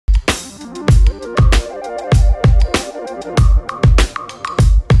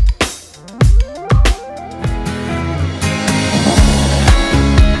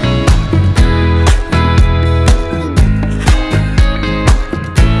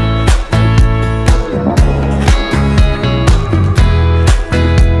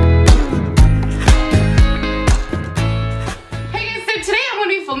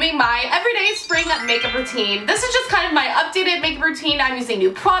routine. This is just kind of my updated makeup routine. I'm using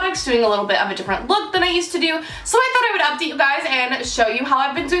new products, doing a little bit of a different look than I used to do. So I thought I would update you guys and show you how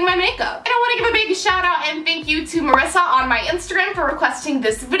I've been doing my makeup. And I want to give a big shout out and thank you to Marissa on my Instagram for requesting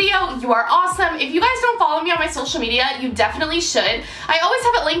this video. You are awesome. If you guys don't follow me on my social media, you definitely should. I always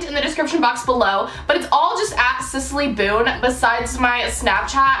have it linked in the description box below, but it's all just at Cicily Boone besides my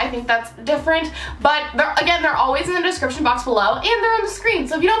Snapchat. I think that's different, but they're always in the description box below and they're on the screen.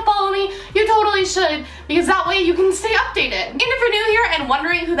 So if you don't follow me, you totally should, because that way you can stay updated. And if you're new here and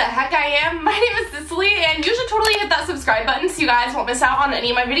wondering who the heck I am, my name is Cicily, and you should totally hit that subscribe button so you guys won't miss out on any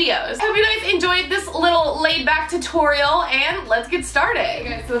of my videos. I hope you guys enjoyed this little laid back tutorial, and let's get started.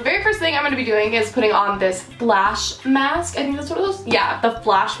 Okay, so the very first thing I'm going to be doing is putting on this flash mask. I think that's what it was. Yeah, the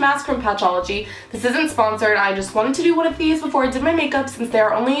flash mask from Patchology. This isn't sponsored. I just wanted to do one of these before I did my makeup, since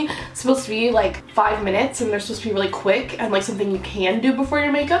they're only supposed to be like 5 minutes and they're supposed to be really quick and like something you can do before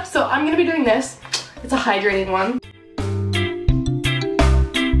your makeup. So I'm going to be doing this. It's a hydrating one.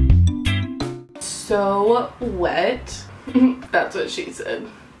 So wet. That's what she said.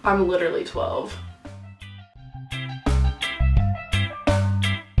 I'm literally 12.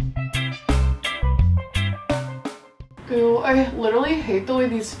 Ew, I literally hate the way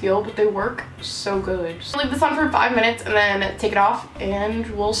these feel, but they work so good. Just leave this on for 5 minutes and then take it off and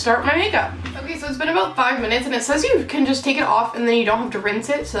we'll start my makeup. Okay, so it's been about 5 minutes and it says you can just take it off and then you don't have to rinse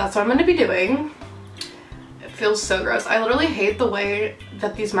it, so that's what I'm gonna be doing. It feels so gross. I literally hate the way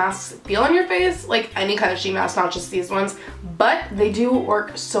that these masks feel on your face, like any kind of sheet mask, not just these ones, but they do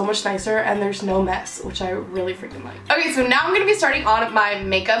work so much nicer and there's no mess, which I really freaking like. Okay, so now I'm gonna be starting on my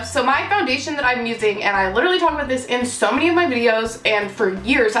makeup. So my foundation that I'm using, and I literally talk about this in so many of my videos and for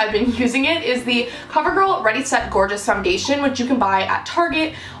years I've been using it, is the CoverGirl Ready Set Gorgeous Foundation, which you can buy at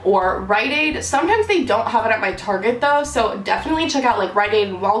Target or Rite Aid. Sometimes they don't have it at my Target though, so definitely check out like Rite Aid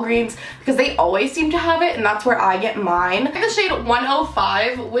and Walgreens because they always seem to have it, and that's where I get mine. I have the shade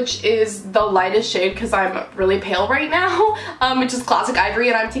 105, which is the lightest shade because I'm really pale right now, which is Classic Ivory,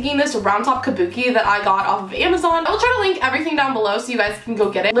 and I'm taking this round top kabuki that I got off of Amazon. I will try to link everything down below so you guys can go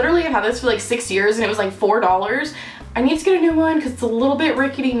get it. Literally, I've had this for like 6 years and it was like $4. I need to get a new one because it's a little bit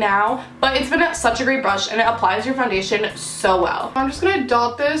rickety now, but it's been such a great brush and it applies your foundation so well. I'm just gonna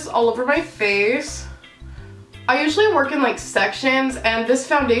dot this all over my face. I usually work in like sections and this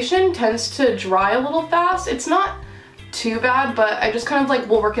foundation tends to dry a little fast. It's not too bad, but I just kind of like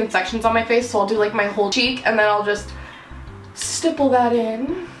will work in sections on my face, so I'll do like my whole cheek and then I'll just stipple that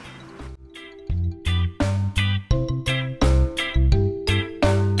in.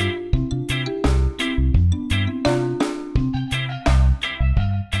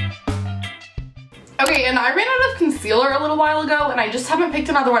 Okay, and I ran out of concealer a little while ago and I just haven't picked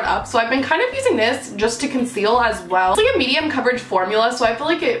another one up, so I've been kind of using this just to conceal as well. It's like a medium coverage formula, so I feel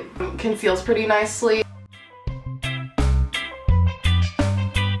like it conceals pretty nicely.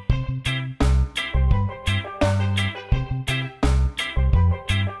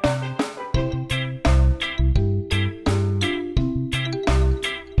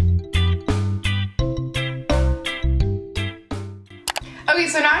 Okay,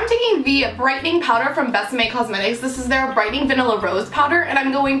 so now I'm taking the brightening powder from Besame Cosmetics. This is their brightening vanilla rose powder, and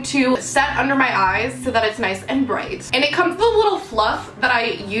I'm going to set under my eyes so that it's nice and bright. And it comes with a little fluff that I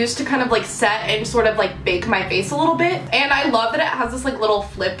use to kind of like set and sort of like bake my face a little bit. And I love that it has this like little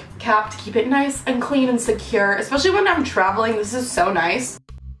flip cap to keep it nice and clean and secure, especially when I'm traveling. This is so nice.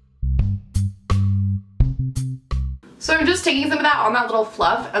 So I'm just taking some of that on that little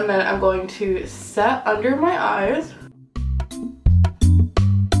fluff, and then I'm going to set under my eyes.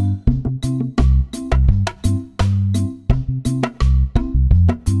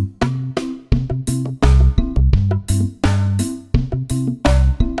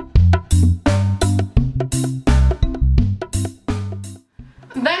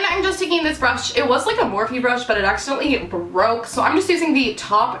 This brush, it was like a Morphe brush, but it accidentally broke, so I'm just using the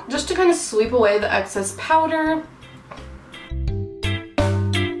top just to kind of sweep away the excess powder.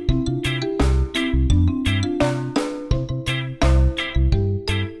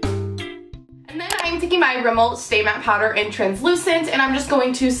 And then I'm taking my Rimmel Stay Matte powder in translucent, and I'm just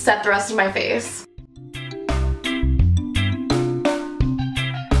going to set the rest of my face.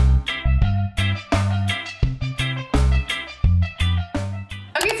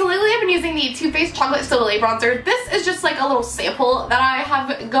 Using the Too Faced Chocolate Soleil bronzer. This is just like a little sample that I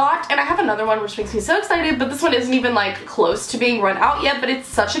have got, and I have another one which makes me so excited, but this one isn't even like close to being run out yet, but it's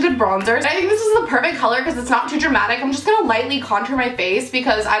such a good bronzer. And I think this is the perfect color because it's not too dramatic. I'm just gonna lightly contour my face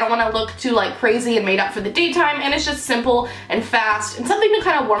because I don't want to look too like crazy and made up for the daytime, and it's just simple and fast and something to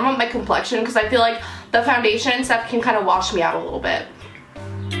kind of warm up my complexion because I feel like the foundation and stuff can kind of wash me out a little bit.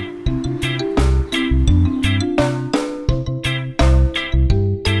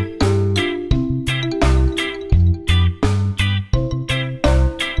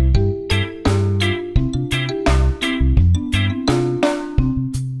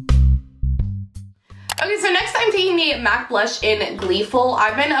 blush in Gleeful.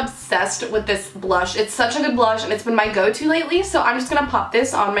 I've been obsessed with this blush. It's such a good blush and it's been my go-to lately, so I'm just gonna pop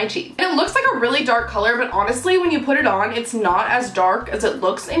this on my cheek. And it looks like a really dark color, but honestly, when you put it on, it's not as dark as it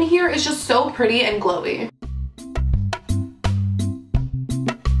looks in here. It's just so pretty and glowy.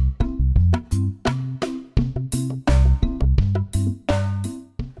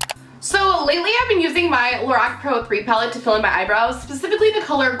 Lately I've been using my Lorac Pro 3 palette to fill in my eyebrows, specifically the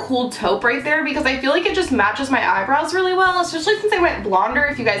color Cool Taupe right there, because I feel like it just matches my eyebrows really well, especially since I went blonder.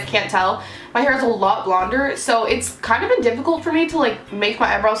 If you guys can't tell, my hair is a lot blonder, so it's kind of been difficult for me to like make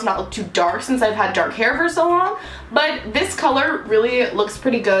my eyebrows not look too dark since I've had dark hair for so long. But this color really looks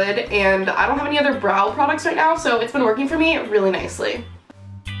pretty good, and I don't have any other brow products right now, so it's been working for me really nicely.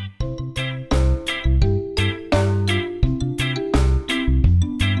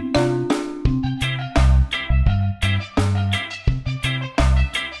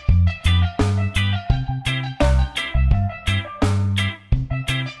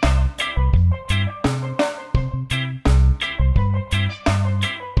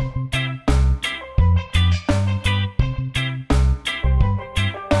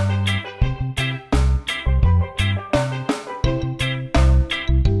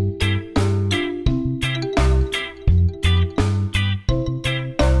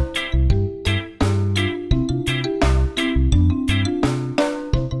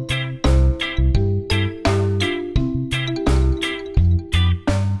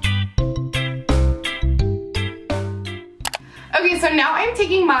 Okay, so now I'm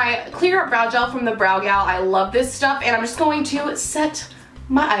taking my clear brow gel from the Brow Gal. I love this stuff, and I'm just going to set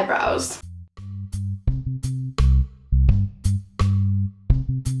my eyebrows.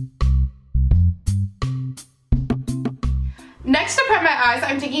 Next to prime my eyes,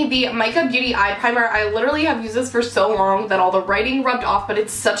 I'm taking the Mica Beauty Eye Primer. I literally have used this for so long that all the writing rubbed off, but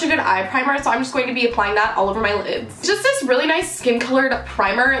it's such a good eye primer, so I'm just going to be applying that all over my lids. It's just this really nice skin-colored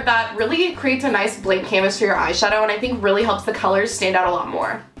primer that really creates a nice blank canvas for your eyeshadow, and I think really helps the colors stand out a lot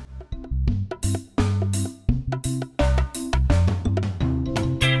more.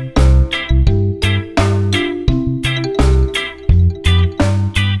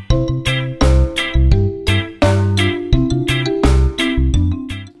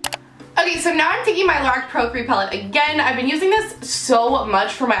 So now I'm taking my Lorac Pro 3 palette again. I've been using this so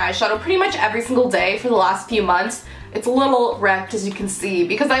much for my eyeshadow pretty much every single day for the last few months. It's a little wrecked, as you can see,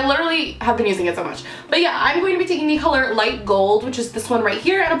 because I literally have been using it so much. But yeah, I'm going to be taking the color Light Gold, which is this one right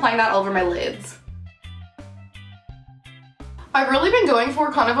here, and applying that all over my lids. I've really been going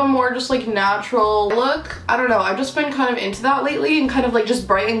for kind of a more just like natural look. I don't know, I've just been kind of into that lately and kind of like just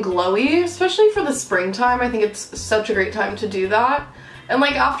bright and glowy, especially for the springtime. I think it's such a great time to do that. And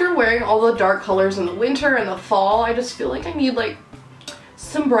like after wearing all the dark colors in the winter and the fall, I just feel like I need like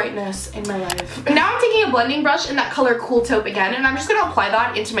some brightness in my life. Now I'm taking a blending brush in that color Cool Taupe again, and I'm just gonna apply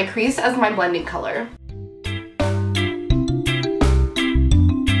that into my crease as my blending color.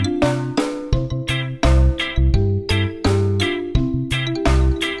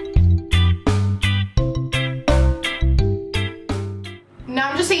 Now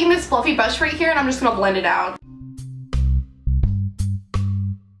I'm just taking this fluffy brush right here and I'm just gonna blend it out.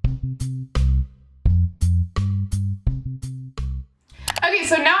 Okay,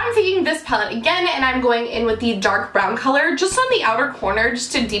 so now I'm taking this palette again and I'm going in with the dark brown color just on the outer corner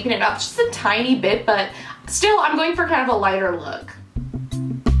just to deepen it up just a tiny bit, but still I'm going for kind of a lighter look.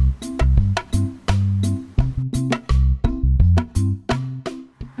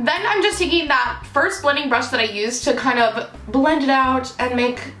 Then I'm just taking that first blending brush that I used to kind of blend it out and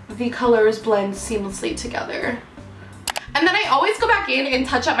make the colors blend seamlessly together. And then I always go back in and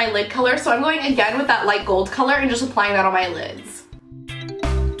touch up my lid color, so I'm going again with that light gold color and just applying that on my lids.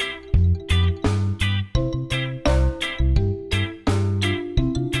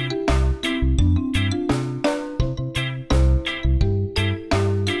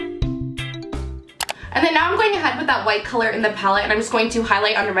 And then now I'm going ahead with that white color in the palette and I'm just going to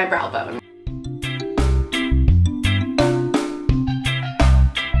highlight under my brow bone.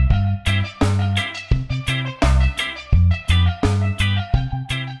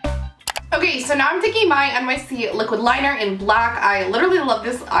 Okay, so now I'm taking my NYC liquid liner in black. I literally love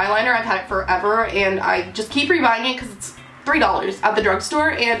this eyeliner. I've had it forever and I just keep rebuying it because it's $3 at the drugstore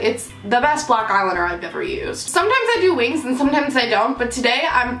and it's the best black eyeliner I've ever used. Sometimes I do wings and sometimes I don't, but today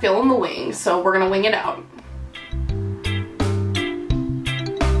I'm feeling the wings, so we're gonna wing it out.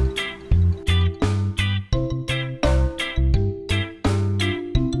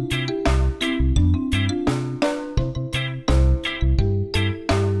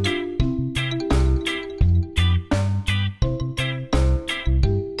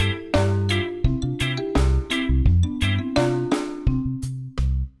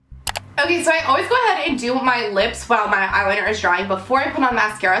 Okay, so I always go ahead and do my lips while my eyeliner is drying before I put on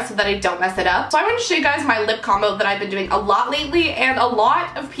mascara so that I don't mess it up. So I want to show you guys my lip combo that I've been doing a lot lately, and a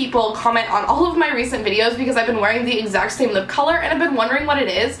lot of people comment on all of my recent videos because I've been wearing the exact same lip color and I've been wondering what it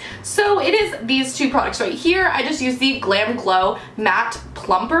is. So it is these two products right here. I just use the Glam Glow Matte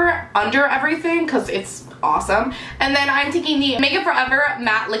Plumper under everything because it's awesome. And then I'm taking the Makeup Forever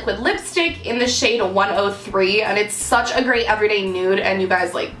Matte Liquid Lipstick in the shade 103, and it's such a great everyday nude, and you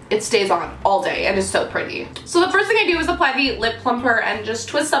guys, like, it stays on all day and is so pretty. So the first thing I do is apply the lip plumper and just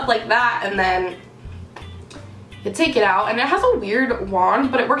twist up like that, and then you take it out, and it has a weird wand,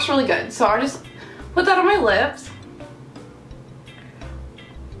 but it works really good. So I just put that on my lips.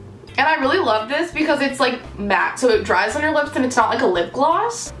 And I really love this because it's like matte, so it dries on your lips and it's not like a lip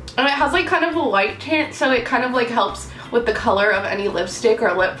gloss. And it has like kind of a light tint, so it kind of like helps with the color of any lipstick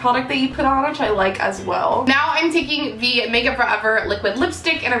or lip product that you put on, which I like as well. Now I'm taking the Makeup Forever liquid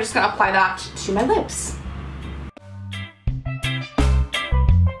lipstick and I'm just gonna apply that to my lips.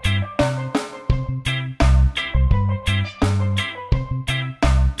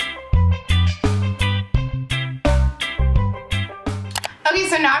 Okay,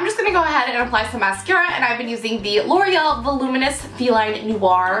 so now I'm just gonna go ahead and apply some mascara, and I've been using the L'Oreal Voluminous Feline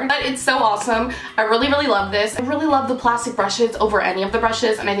Noir. But it's so awesome. I really, really love this. I really love the plastic brushes over any of the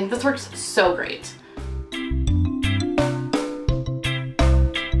brushes, and I think this works so great.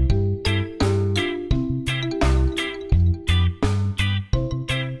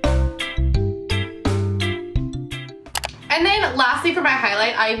 And then lastly for my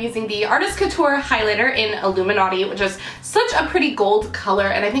highlight, I am using the Artist Couture highlighter in Illuminati, which is such a pretty gold color,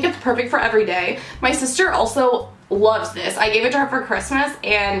 and I think it's perfect for every day. My sister also loves this. I gave it to her for Christmas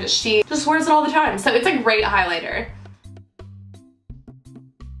and she just wears it all the time, so it's a great highlighter.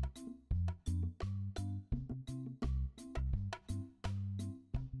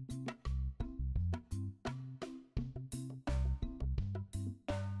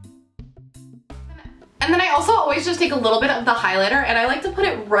 And then I also always just take a little bit of the highlighter and I like to put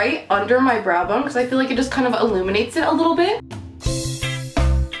it right under my brow bone because I feel like it just kind of illuminates it a little bit.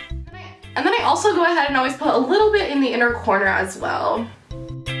 And then I also go ahead and always put a little bit in the inner corner as well.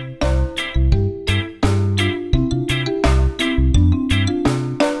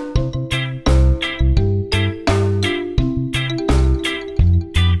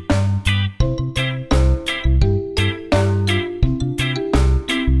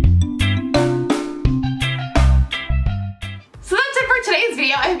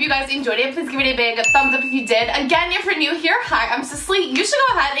 I hope you guys enjoyed it. Please give it a big thumbs up if you did. Again, if you're new here, hi, I'm Cicily. You should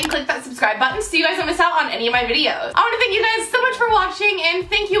go ahead and click that subscribe button so you guys don't miss out on any of my videos. I want to thank you guys so much for watching, and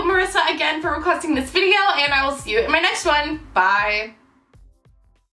thank you, Marissa, again for requesting this video, and I will see you in my next one. Bye.